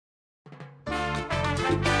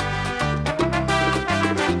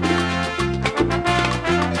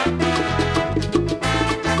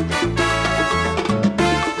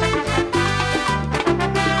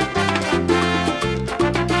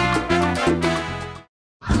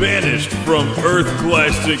banished from Earth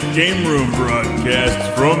Classic Game Room broadcasts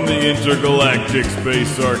from the Intergalactic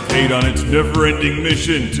Space Arcade on its never-ending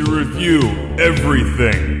mission to review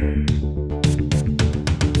everything.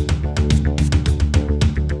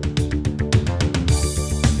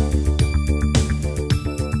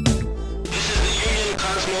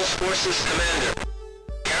 Forces Commander.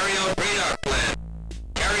 Carry out radar plan.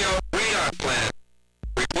 Carry out radar plan.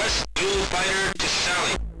 Request dual fighter to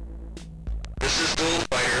Sally. This is dual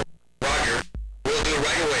fighter. Roger. We'll do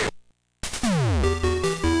right away.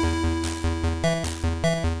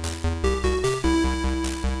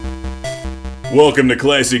 Welcome to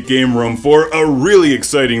Classic Game Room for a really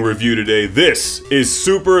exciting review today. This is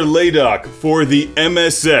Super Laydock for the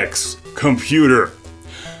MSX computer.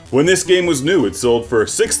 When this game was new, it sold for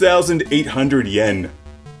 6,800 yen.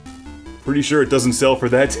 Pretty sure it doesn't sell for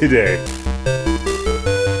that today.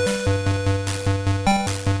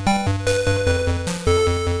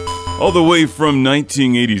 All the way from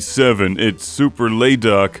 1987, it's Super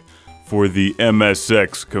Laydock for the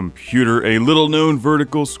MSX computer, a little-known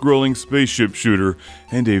vertical scrolling spaceship shooter,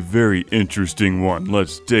 and a very interesting one.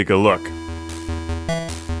 Let's take a look.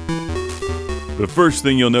 The first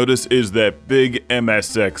thing you'll notice is that big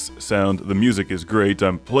MSX sound. The music is great.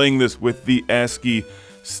 I'm playing this with the ASCII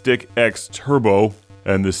Stick X Turbo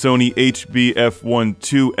and the Sony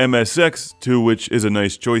HB-F12 MSX2, which is a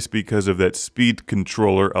nice choice because of that speed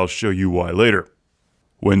controller. I'll show you why later.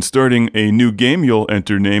 When starting a new game, you'll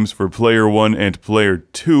enter names for Player 1 and Player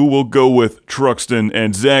 2. We'll go with Truxton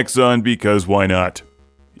and Zaxxon because why not?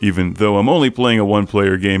 Even though I'm only playing a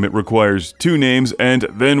one-player game, it requires two names, and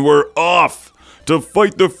then we're off to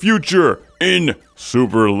fight the future in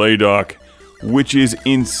Super Laydock, which is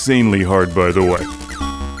insanely hard, by the way.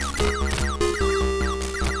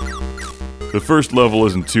 The first level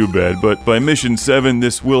isn't too bad, but by Mission 7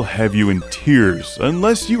 this will have you in tears,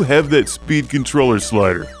 unless you have that speed controller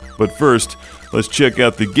slider. But first, let's check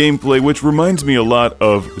out the gameplay, which reminds me a lot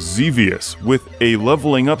of Xevious, with a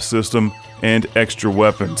leveling up system and extra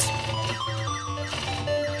weapons.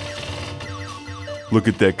 Look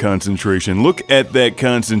at that concentration. Look at that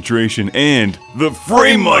concentration and the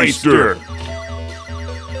Framemeister!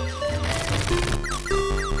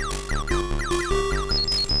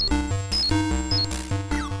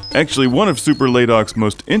 Actually, one of Super Laydock's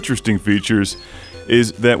most interesting features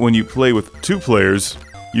is that when you play with two players,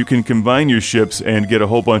 you can combine your ships and get a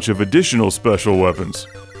whole bunch of additional special weapons.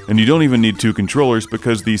 And you don't even need two controllers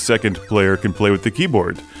because the second player can play with the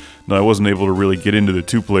keyboard. Now, I wasn't able to really get into the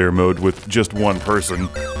two-player mode with just one person.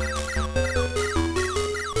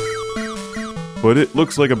 But it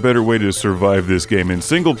looks like a better way to survive this game. In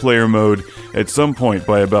single-player mode, at some point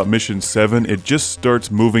by about Mission 7, it just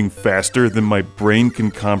starts moving faster than my brain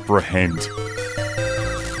can comprehend.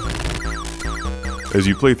 As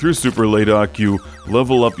you play through Super Laydock, you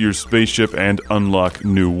level up your spaceship and unlock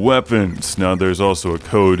new weapons. Now, there's also a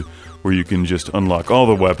code where you can just unlock all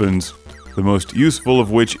the weapons, the most useful of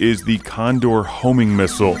which is the Condor homing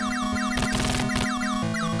missile.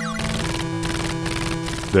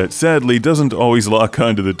 That sadly doesn't always lock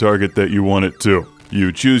onto the target that you want it to.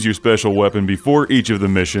 You choose your special weapon before each of the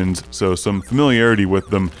missions, so some familiarity with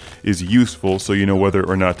them is useful so you know whether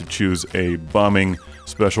or not to choose a bombing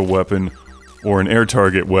special weapon or an air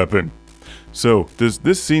target weapon. So, does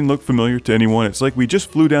this scene look familiar to anyone? It's like we just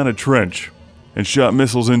flew down a trench and shot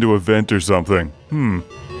missiles into a vent or something.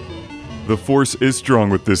 The force is strong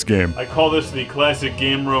with this game. I call this the classic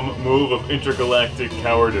game room move of intergalactic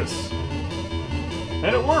cowardice.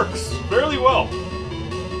 And it works fairly well.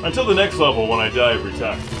 Until the next level when I die every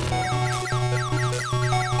time.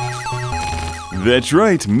 That's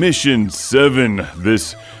right, Mission 7.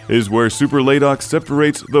 This is where Super Laydock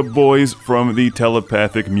separates the boys from the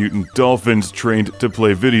telepathic mutant dolphins trained to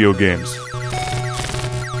play video games.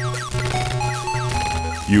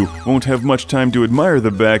 You won't have much time to admire the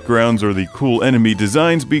backgrounds or the cool enemy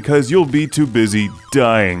designs because you'll be too busy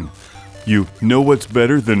dying. You know what's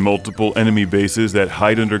better than multiple enemy bases that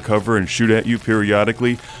hide under cover and shoot at you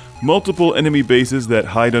periodically? Multiple enemy bases that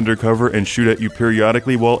hide under cover and shoot at you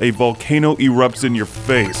periodically while a volcano erupts in your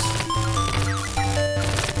face.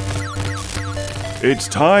 It's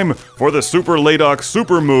time for the Super Laydock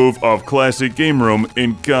super move of classic game room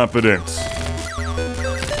incompetence.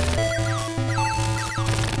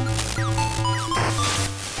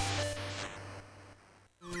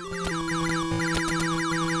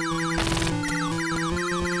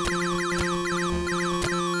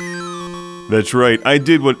 That's right, I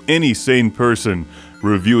did what any sane person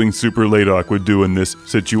reviewing Super Laydock would do in this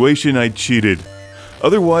situation. I cheated.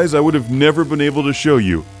 Otherwise, I would have never been able to show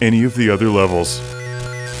you any of the other levels.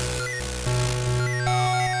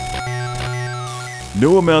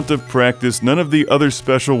 No amount of practice, none of the other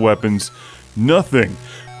special weapons, nothing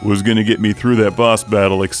was gonna get me through that boss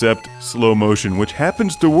battle except slow motion, which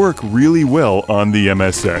happens to work really well on the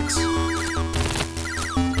MSX.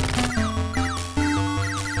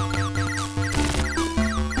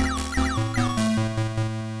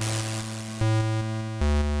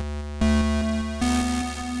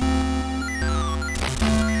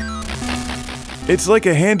 It's like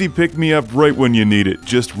a handy pick-me-up right when you need it.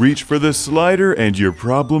 Just reach for the slider and your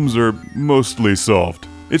problems are mostly solved.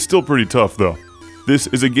 It's still pretty tough though. This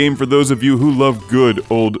is a game for those of you who love good,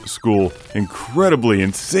 old school, incredibly,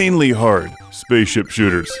 insanely hard spaceship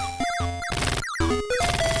shooters.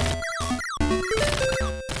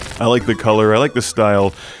 I like the color, I like the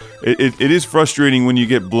style. It is frustrating when you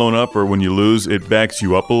get blown up or when you lose, it backs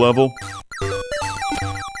you up a level.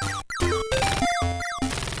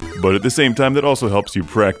 But at the same time, that also helps you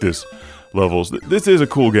practice levels. This is a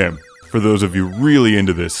cool game for those of you really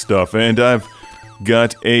into this stuff, and I've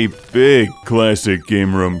got a big classic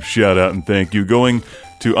game room shout out and thank you going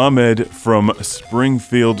to Ahmed from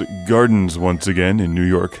Springfield Gardens once again in New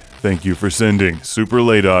York. Thank you for sending Super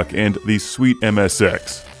Laydock and the sweet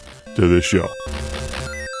MSX to this show.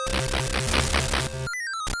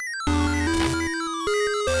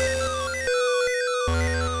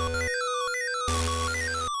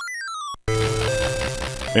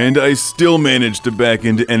 And I still managed to back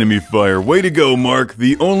into enemy fire. Way to go, Mark.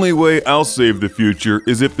 The only way I'll save the future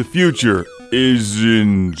is if the future is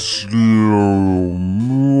in slow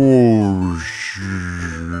motion.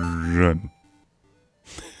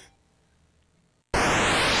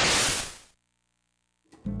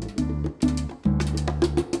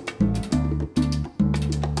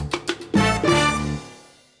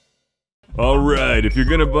 Alright, if you're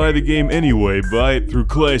gonna buy the game anyway, buy it through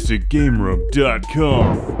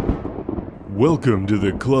ClassicGameroom.com. Welcome to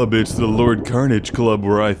the club. It's the Lord Carnage Club,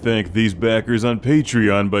 where I thank these backers on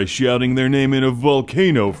Patreon by shouting their name in a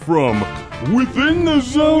volcano from within the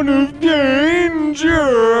zone of danger.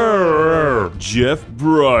 Jeff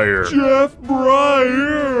Breyer. Jeff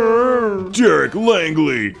Breyer. Derek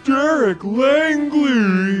Langley. Derek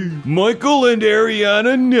Langley. Michael and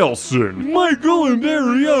Ariana Nelson. Michael and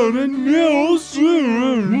Ariana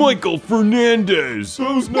Nelson. Michael Fernandez.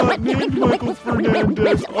 Those not named Michael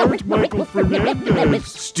Fernandez aren't Michael Fernandez.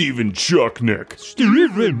 Steven Chucknick.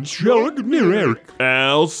 Steven Chucknick.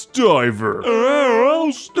 Al Stiver.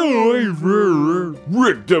 Al Stiver.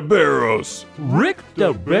 Rick DeBarros. Rick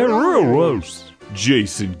DeBarros.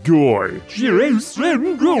 Jason Goy.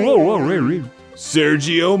 Jason Goy.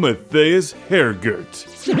 Sergio Matthias Hergert.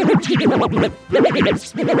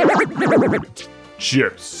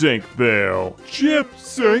 Chip Sync Bale. Chip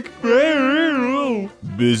Sync Bale.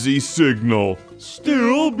 Busy Signal.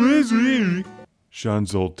 Still busy. Sean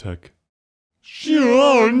Zoltek.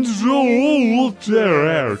 Sean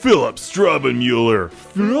Zoltek. Philip Strabenmuller.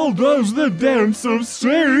 Phil does the dance of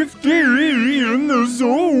safety in the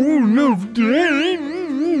zone of danger.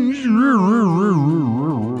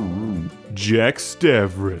 Jack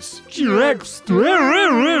Stavris. Jack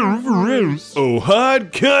Stavris.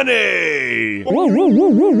 Ohad Kane.